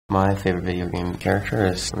My favorite video game character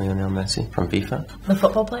is Lionel Messi from FIFA. The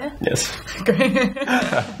football player? Yes. Great.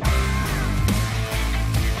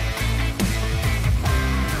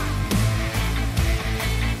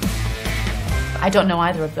 I don't know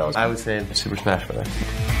either of those. I would say Super Smash Bros.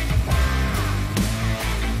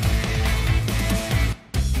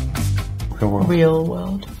 Real world. Real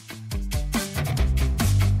world.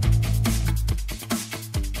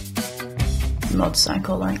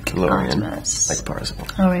 Motorcycle, like DeLorean, Optimus. like Parzival.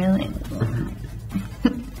 Oh, really?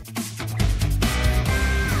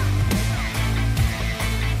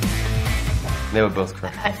 They were both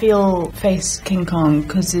correct. I feel face King Kong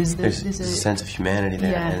because there's There's a sense of humanity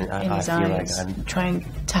there, yeah, and in I his feel eyes. like I'm... Try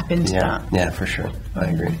and tap into Yeah, that. yeah, for sure. I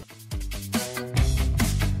agree.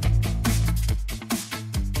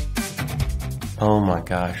 Oh my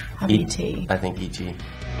gosh. E.T. I think E.T.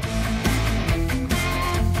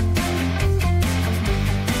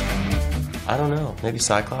 I don't know. Maybe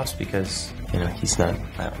Cyclops because, you know, he's not...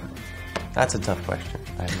 I don't know. That's a tough question.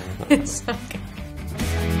 I really don't know. It's okay.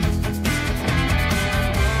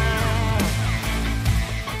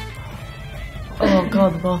 Oh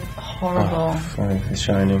god, they're both horrible. Like The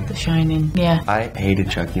Shining. The Shining. Yeah. I hated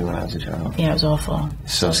Chucky when I was a child. Yeah, it was awful.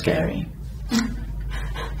 So scary.